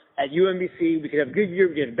 0. At UMBC, we could have a good year,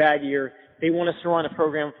 we could have a bad year. They want us to run a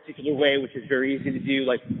program a particular way, which is very easy to do.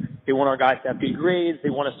 Like they want our guys to have good grades. They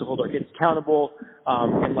want us to hold our kids accountable,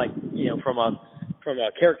 and like from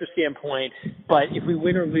a character standpoint. But if we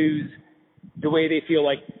win or lose, the way they feel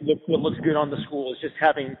like what looks good on the school is just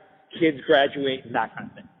having kids graduate and that kind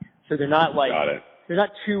of thing. So they're not they're not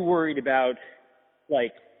too worried about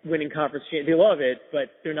like winning conference champ. They love it, but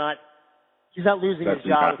he's not losing his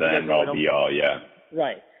job. That's not the end all be all, yeah.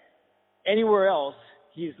 Right. Anywhere else,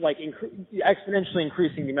 he's like exponentially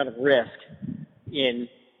increasing the amount of risk in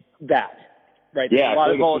that. Right. Yeah,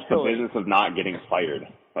 I feel like it's just the business of not getting fired.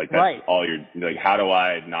 Like that's all you're like. How do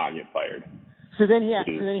I not get fired? So then he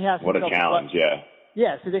has what a challenge, yeah.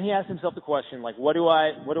 Yeah, so then he asks himself the question, like, what do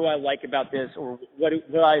I like about this, or what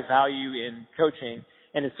do I value in coaching?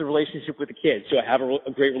 And it's the relationship with the kids. Do I have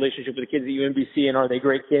a great relationship with the kids at UMBC, and are they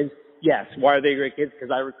great kids? Yes. Why are they great kids? Because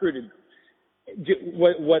I recruited them.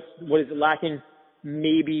 What is it lacking?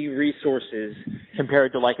 Maybe resources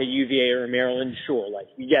compared to like a UVA or a Maryland. Sure, like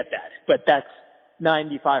you get that, but that's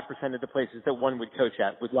 95% of the places that one would coach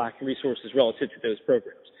at would lack resources relative to those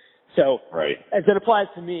programs. So as it applies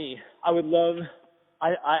to me, I would love,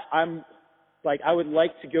 I would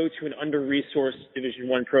like to go to an under-resourced Division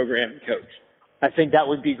I program and coach. I think that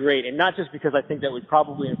would be great. And not just because I think that would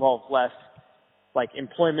probably involve less like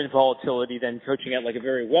employment volatility than coaching at like a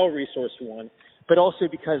very well-resourced one, but also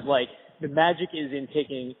because like the magic is in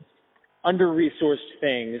taking under-resourced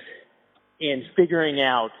things and figuring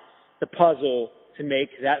out the puzzle to make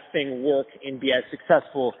that thing work and be as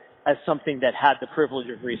successful as something that had the privilege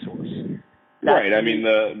of resource. Right. I mean,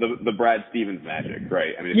 the Brad Stevens magic,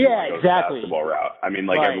 right? I mean, if you want to go the basketball route. I mean,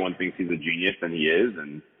 like, everyone thinks he's a genius, and he is,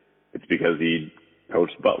 and it's because he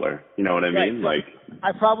coached Butler. You know what I mean? Right. Like,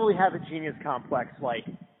 I probably have a genius complex, like,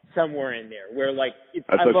 somewhere in there, where, like,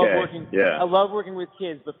 I love working with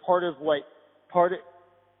kids, but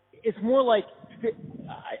it's more like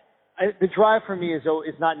the drive for me is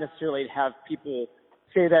not necessarily to have people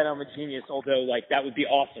say that I'm a genius, although, like, that would be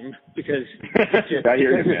awesome because I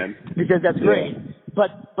hear you, man. Because that's great.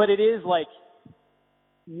 But it is like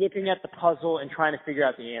looking at the puzzle and trying to figure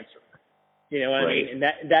out the answer. You know what I mean? And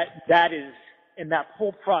that is in that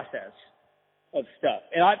whole process of stuff.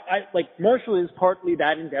 And I like Marshall is partly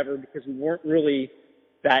that endeavor because we weren't really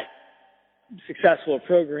that successful a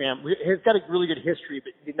program. It's got a really good history,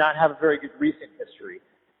 but did not have a very good recent history.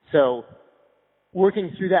 So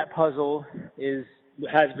working through that puzzle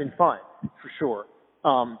has been fun for sure.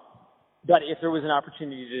 But if there was an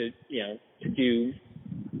opportunity to do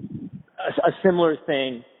a similar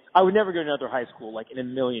thing, I would never go to another high school, like in a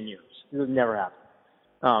million years. It would never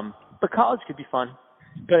happen. But college could be fun.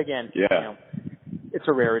 But again, it's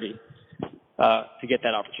a rarity to get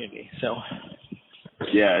that opportunity. So.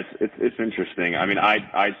 Yeah, it's interesting. I mean,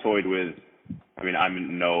 I toyed with. I mean,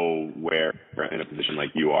 I'm nowhere in a position like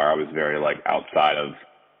you are. I was very like outside of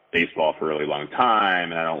baseball for a really long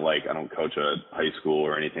time, and I don't coach a high school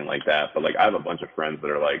or anything like that. But like, I have a bunch of friends that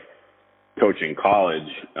are like coaching college,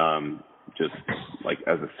 just like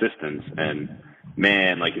as assistants. And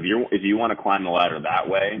man, like if you want to climb the ladder that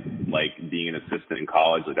way, like being an assistant in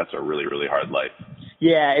college, like that's a really, really hard life.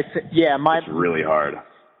 Yeah, it's really hard.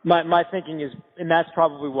 My thinking is, and that's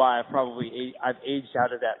probably why I've aged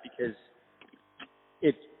out of that, because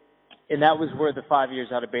and that was where the 5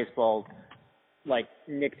 years out of baseball like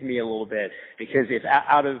nicked me a little bit, because if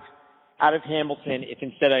out of Hamilton, if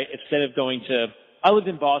instead of going to, I lived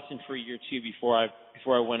in Boston for a year too before I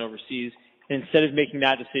went overseas, and instead of making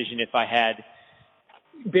that decision, if I had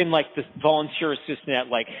been like the volunteer assistant at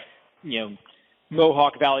like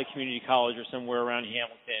Mohawk Valley Community College or somewhere around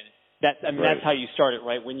Hamilton. That's how you start it,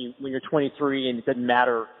 right? When you're 23 and it doesn't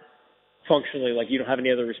matter functionally, like you don't have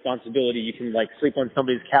any other responsibility, you can like sleep on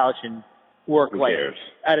somebody's couch and work like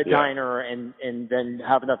at a diner and then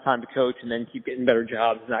have enough time to coach and then keep getting better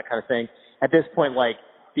jobs and that kind of thing. At this point, like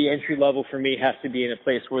the entry level for me has to be in a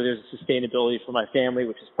place where there's a sustainability for my family,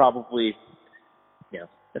 which is probably,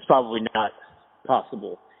 that's probably not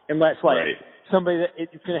possible unless somebody that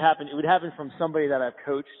it's going to happen. It would happen from somebody that I've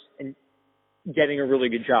coached and getting a really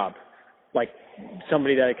good job. Like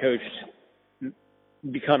somebody that I coached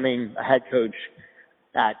becoming a head coach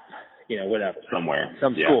at, whatever. Somewhere.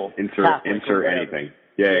 Some school. Insert anything.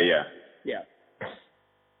 Yeah.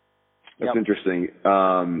 That's interesting.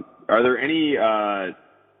 Are there any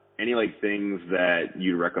like things that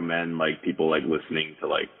you recommend like people like listening to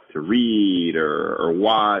like to read or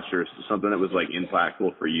watch, or something that was like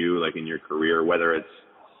impactful for you like in your career, whether it's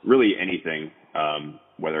really anything,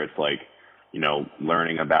 whether it's like,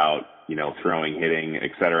 learning about, throwing, hitting,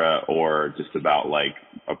 et cetera, or just about like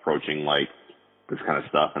approaching like this kind of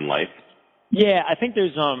stuff in life? Yeah, I think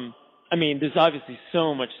there's obviously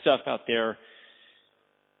so much stuff out there.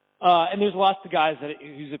 And there's lots of guys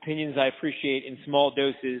whose opinions I appreciate in small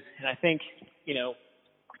doses. And I think,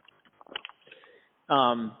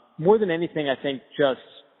 more than anything, I think just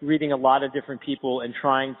reading a lot of different people and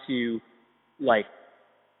trying to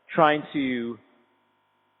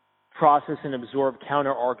process and absorb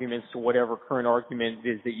counter arguments to whatever current argument it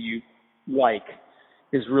is that you like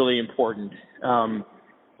is really important, on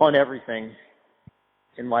everything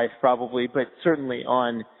in life probably, but certainly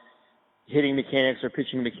on hitting mechanics or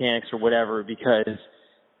pitching mechanics or whatever, because,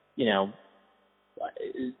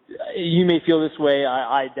 you may feel this way.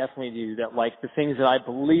 I definitely do, that like the things that I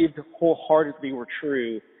believed wholeheartedly were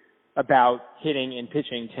true about hitting and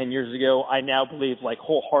pitching 10 years ago, I now believe like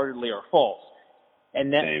wholeheartedly are false.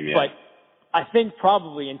 And that, but I think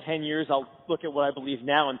probably in 10 years, I'll look at what I believe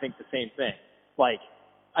now and think the same thing. Like,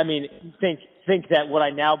 think that what I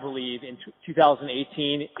now believe in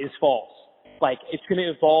 2018 is false. Like, it's going to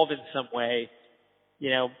evolve in some way.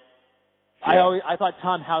 I thought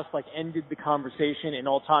Tom House like ended the conversation, and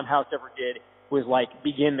all Tom House ever did was like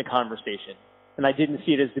begin the conversation. And I didn't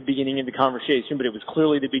see it as the beginning of the conversation, but it was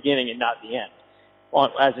clearly the beginning and not the end,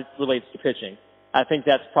 as it relates to pitching. I think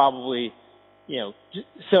that's probably,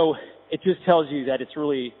 so it just tells you that it's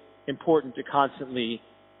really important to constantly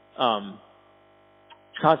try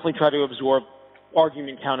to absorb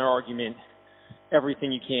argument, counter argument,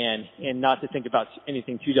 everything you can, and not to think about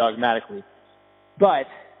anything too dogmatically. But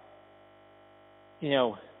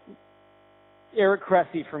Eric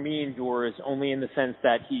Cressy for me endures only in the sense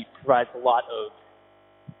that he provides a lot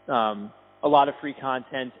of free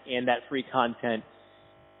content, and that free content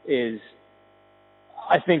is,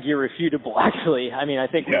 I think, irrefutable. Actually, I mean, I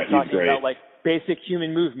think we're talking about like basic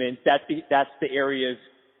human movements. That's the area of,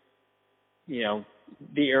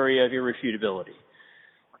 the area of irrefutability.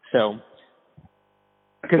 So,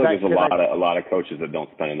 because there's a lot of coaches that don't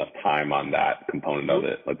spend enough time on that component of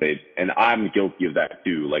it. Like and I'm guilty of that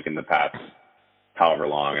too. Like in the past, however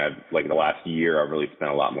long, like the last year, I've really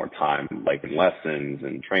spent a lot more time like in lessons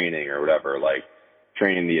and training or whatever, like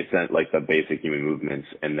training the basic human movements,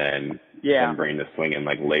 and then bring the swing in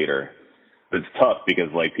like later. But it's tough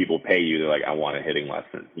because like people pay you, they're like, I want a hitting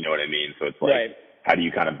lesson. You know what I mean? So it's like, how do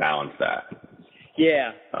you kind of balance that?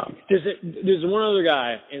 Yeah. There's one other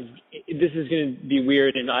guy, and this is going to be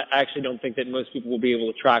weird, and I actually don't think that most people will be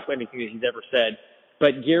able to track anything that he's ever said.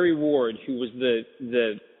 But Gary Ward, who was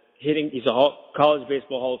the hitting, he's a college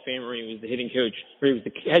baseball Hall of Famer. He was the hitting coach, or he was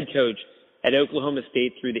the head coach at Oklahoma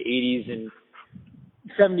State through the 80s and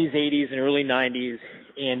 70s, 80s, and early 90s,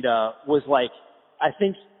 and was like, I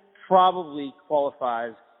think probably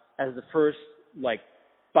qualifies as the first like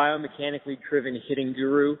biomechanically driven hitting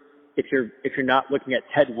guru. If you're not looking at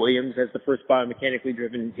Ted Williams as the first biomechanically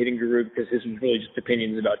driven hitting guru, because his was really just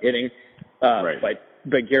opinions about hitting.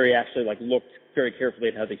 But Gary actually like looked very carefully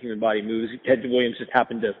at how the human body moves. Ted Williams just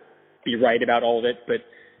happened to be right about all of it.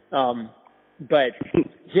 But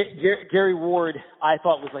Gary Ward, I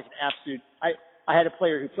thought was like an absolute. I had a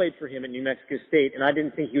player who played for him at New Mexico State, and I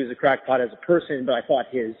didn't think he was a crackpot as a person, but I thought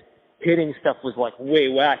his hitting stuff was like way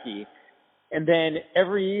wacky. And then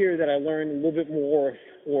every year that I learned a little bit more,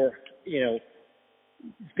 or,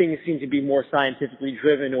 things seem to be more scientifically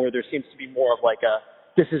driven, or there seems to be more of like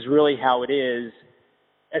this is really how it is.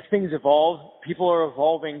 As things evolve, people are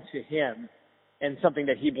evolving to him and something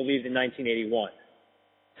that he believed in 1981.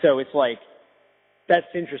 So it's like, that's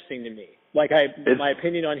interesting to me. Like my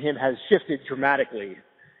opinion on him has shifted dramatically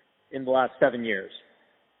in the last 7 years.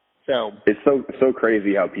 So it's so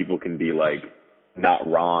crazy how people can be like not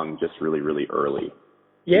wrong just really, really early.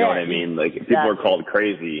 Yeah, you know what I mean? Like people are called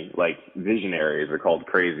crazy, like visionaries are called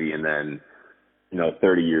crazy, and then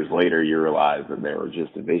 30 years later you realize that they were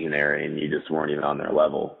just a visionary and you just weren't even on their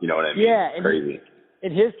level. You know what I mean? Yeah, it's crazy.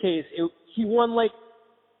 In his case, he won like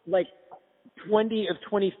 20 of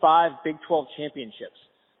 25 Big 12 championships.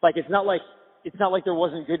 Like it's not like there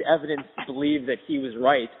wasn't good evidence to believe that he was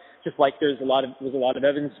right. Just like there was a lot of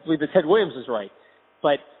evidence to believe that Ted Williams was right.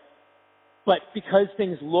 But because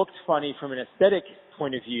things looked funny from an aesthetic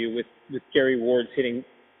point of view with Gary Ward's hitting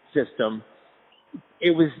system,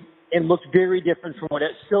 it looked very different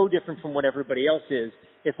from what everybody else is.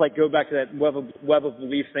 It's like go back to that web of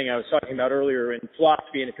belief thing I was talking about earlier in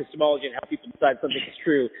philosophy and epistemology and how people decide something is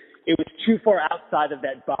true. It was too far outside of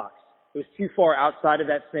that box. It was too far outside of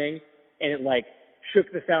that thing, and it like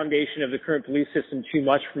shook the foundation of the current belief system too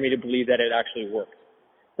much for me to believe that it actually worked.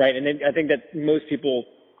 Right? And then I think that most people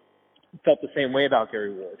felt the same way about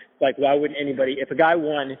Gary Ward. Like, why wouldn't anybody, if a guy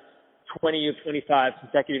won 20 of 25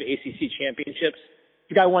 consecutive ACC championships,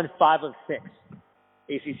 the guy won 5 of 6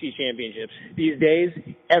 ACC championships. These days,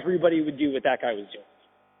 everybody would do what that guy was doing.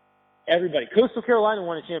 Everybody. Coastal Carolina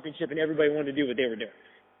won a championship, and everybody wanted to do what they were doing.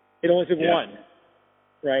 It only took one,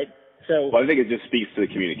 right? So, well, I think it just speaks to the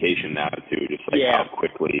communication now too, just like how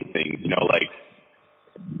quickly things, like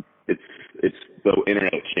it's the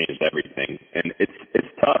internet changed everything, and it's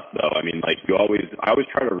tough though. I mean, like I always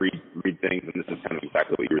try to read things, and this is kind of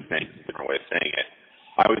exactly what you were saying, it's a different way of saying it.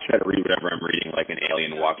 I always try to read whatever I'm reading, like an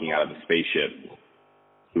alien walking out of a spaceship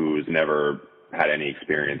who's never had any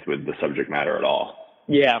experience with the subject matter at all.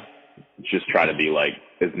 Yeah. Just try to be like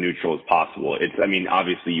as neutral as possible. I mean,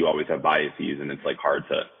 obviously you always have biases, and it's like hard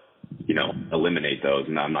to, eliminate those.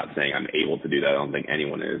 And I'm not saying I'm able to do that. I don't think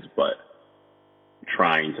anyone is, but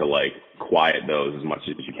trying to like quiet those as much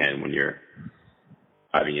as you can when you're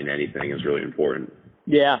diving in anything is really important.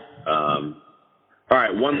 Yeah. All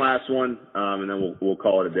right, one last one, and then we'll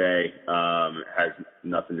call it a day. It has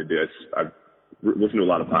nothing to do. I've listened to a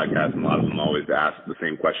lot of podcasts, and a lot of them always ask the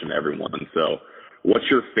same question to everyone. So, what's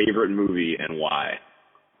your favorite movie and why?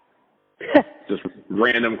 Just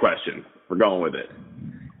random question. We're going with it.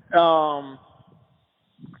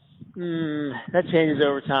 That changes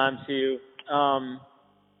over time too.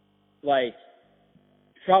 Like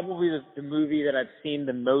probably the movie that I've seen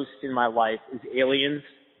the most in my life is Aliens.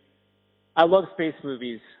 I love space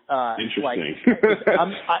movies. Interesting.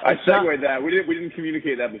 I segued that. We didn't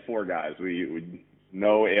communicate that before, guys. We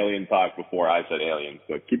no alien talk before I said aliens.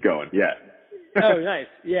 So keep going. Yeah. Oh, nice.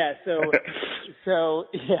 Yeah. So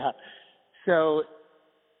So,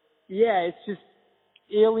 yeah, it's just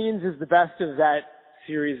Aliens is the best of that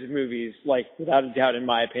series of movies, like, without a doubt, in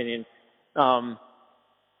my opinion.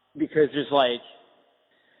 Because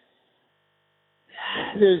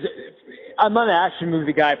I'm not an action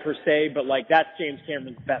movie guy per se, but like that's James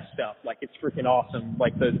Cameron's best stuff. Like it's freaking awesome.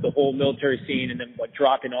 Like the whole military scene and then like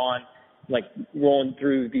dropping on, like rolling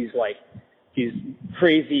through these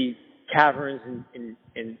crazy caverns and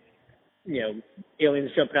you know,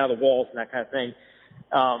 aliens jumping out of the walls and that kind of thing.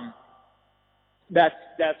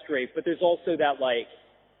 That's great. But there's also that like,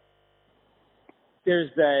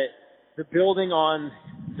 there's the building on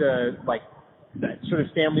the like that sort of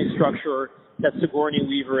family structure that Sigourney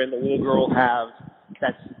Weaver and the little girl have.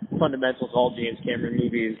 That's fundamental to all James Cameron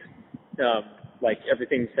movies. Like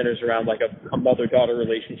everything centers around like a mother-daughter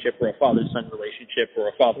relationship or a father-son relationship or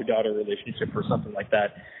a father-daughter relationship or something like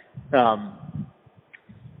that.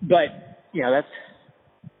 But you know, that's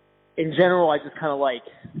in general. I just kind of like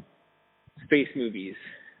space movies,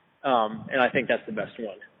 and I think that's the best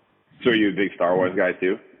one. So are you a big Star Wars guy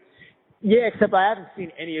too? Yeah, except I haven't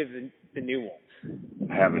seen any of the new ones.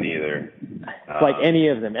 I haven't either. Like any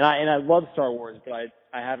of them, and I love Star Wars, but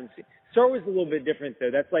I haven't seen Star Wars. Is a little bit different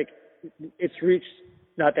though. That's like it's reached.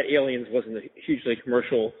 Not that Aliens wasn't a hugely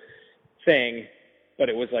commercial thing, but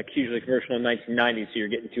it was like hugely commercial in 1990, so you're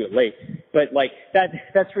getting to it late. But like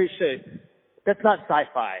that's reached that's not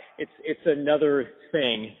sci-fi. It's another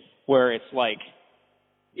thing where it's like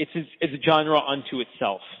it's a genre unto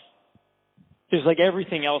itself. There's like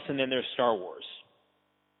everything else, and then there's Star Wars.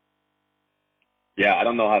 Yeah, I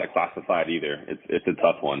don't know how to classify it either. It's a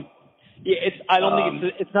tough one. Yeah, I don't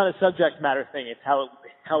think it's not a subject matter thing. It's how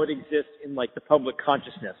it exists in like the public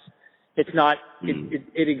consciousness. It's not.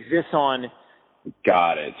 It exists on.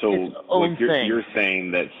 Got it. So its own thing. You're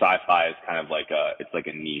saying that sci-fi is kind of like it's like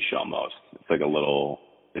a niche almost. It's like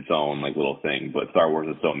its own like little thing. But Star Wars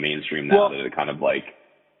is so mainstream now that it kind of like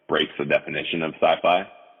breaks the definition of sci-fi.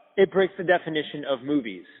 It breaks the definition of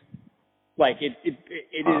movies. Like it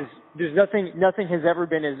is. There's nothing has ever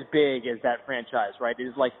been as big as that franchise, right? It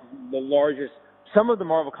is like the largest. Some of the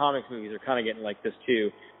Marvel Comics movies are kind of getting like this too,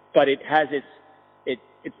 but it has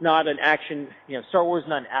it's not an action. You know, Star Wars is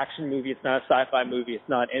not an action movie. It's not a sci-fi movie. It's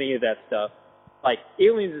not any of that stuff. Like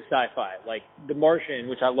Aliens is sci-fi. Like The Martian,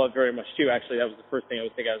 which I love very much too. Actually, that was the first thing I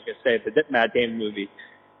was going to say. The Matt Damon movie.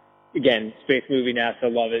 Again, space movie. NASA,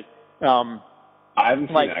 love it. I haven't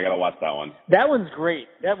seen it. I gotta watch that one. That one's great.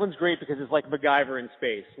 That one's great because it's like MacGyver in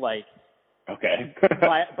space. Like, okay,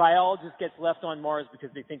 biologist gets left on Mars because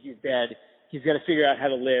they think he's dead. He's got to figure out how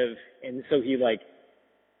to live, and so he like,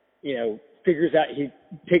 you know, figures out. He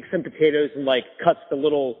takes some potatoes and like cuts the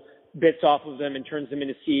little bits off of them and turns them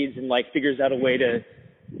into seeds, and like figures out a way to,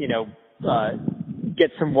 you know,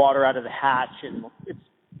 get some water out of the hatch, and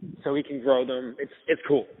so he can grow them. It's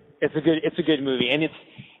cool. It's a good movie, and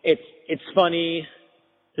it's funny.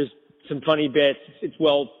 There's some funny bits. It's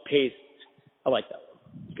well paced. I like that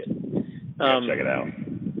one. It's good. Check it out.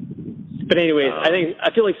 But anyways,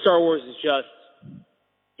 I feel like Star Wars is just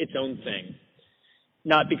its own thing,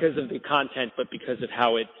 not because of the content, but because of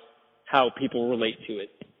how people relate to it,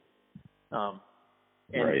 and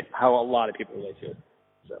right. how a lot of people relate to it.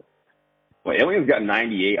 So. Well, Aliens got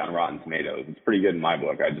 98 on Rotten Tomatoes. It's pretty good in my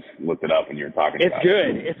book. I just looked it up when you were talking about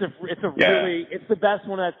it. It's good. It's the best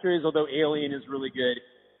one of that series, although Alien is really good.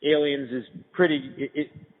 Aliens is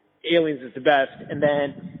Aliens is the best, and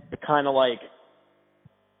then it kind of like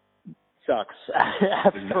sucks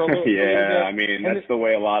for a little bit. I mean, that's the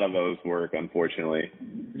way a lot of those work, unfortunately.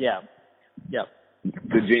 Yeah. Yep.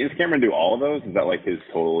 Did James Cameron do all of those? Is that like his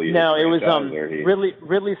totally? No, it was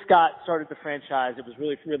Ridley Scott started the franchise. It was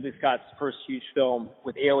really Ridley Scott's first huge film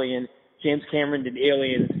with Alien. James Cameron did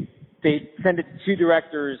Aliens. They sent it to two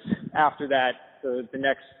directors after that for the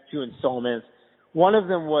next two installments. One of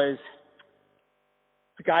them was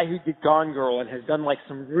the guy who did Gone Girl and has done like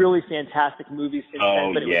some really fantastic movies since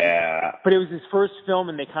then. But it was his first film,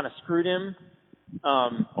 and they kind of screwed him.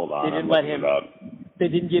 Hold on, they didn't let him. They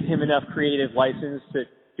didn't give him enough creative license to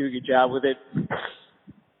do a good job with it.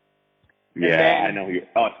 I know who.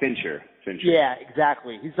 Fincher. Yeah,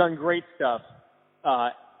 exactly. He's done great stuff,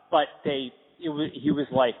 but he was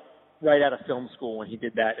like right out of film school when he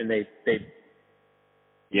did that, and they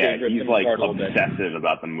he's like obsessive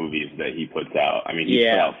about the movies that he puts out. I mean, he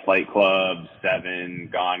put out Fight Club, Seven,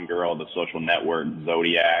 Gone Girl, The Social Network,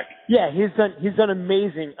 Zodiac. Yeah, he's done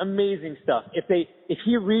amazing stuff. If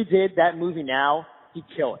he redid that movie now, he'd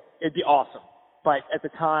kill it. It'd be awesome. But at the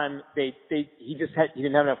time, he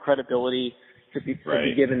didn't have enough credibility to be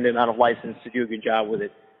given the amount of license to do a good job with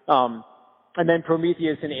it. And then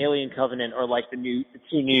Prometheus and Alien Covenant are like the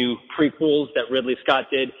two new prequels that Ridley Scott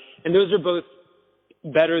did, and those are both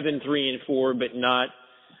better than 3 and 4, but not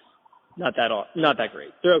that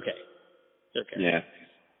great. They're okay. Yeah.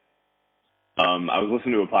 I was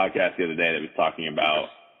listening to a podcast the other day that was talking about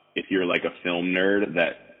if you're like a film nerd,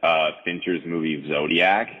 that Fincher's movie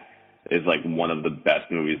Zodiac is like one of the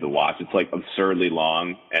best movies to watch. It's like absurdly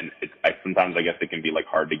long, and sometimes I guess it can be like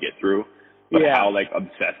hard to get through. But how like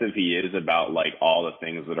obsessive he is about like all the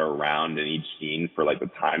things that are around in each scene for like the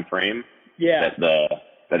time frame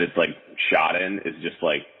that it's like shot in is just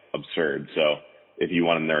like absurd. So if you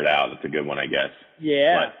want to nerd out, that's a good one, I guess.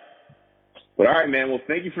 Yeah. But all right, man. Well,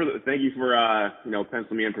 thank you for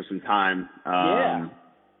penciling me in for some time. I'm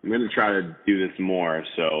going to try to do this more.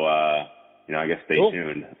 So I guess stay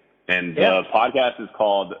tuned. And the podcast is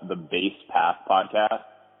called the Base Path Podcast.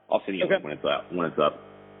 I'll send you a link when it's up.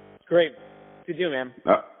 Great. Good deal, man.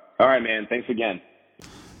 All right, man. Thanks again.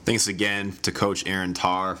 Thanks again to Coach Aaron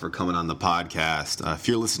Tarr for coming on the podcast. If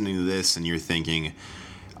you're listening to this and you're thinking,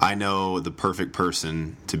 I know the perfect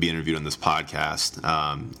person to be interviewed on this podcast,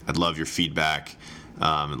 I'd love your feedback.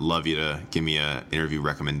 I'd love you to give me an interview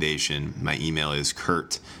recommendation. My email is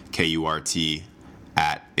Kurt, Kurt,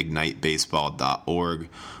 @ignitebaseball.org.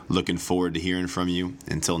 Looking forward to hearing from you.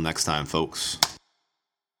 Until next time, folks.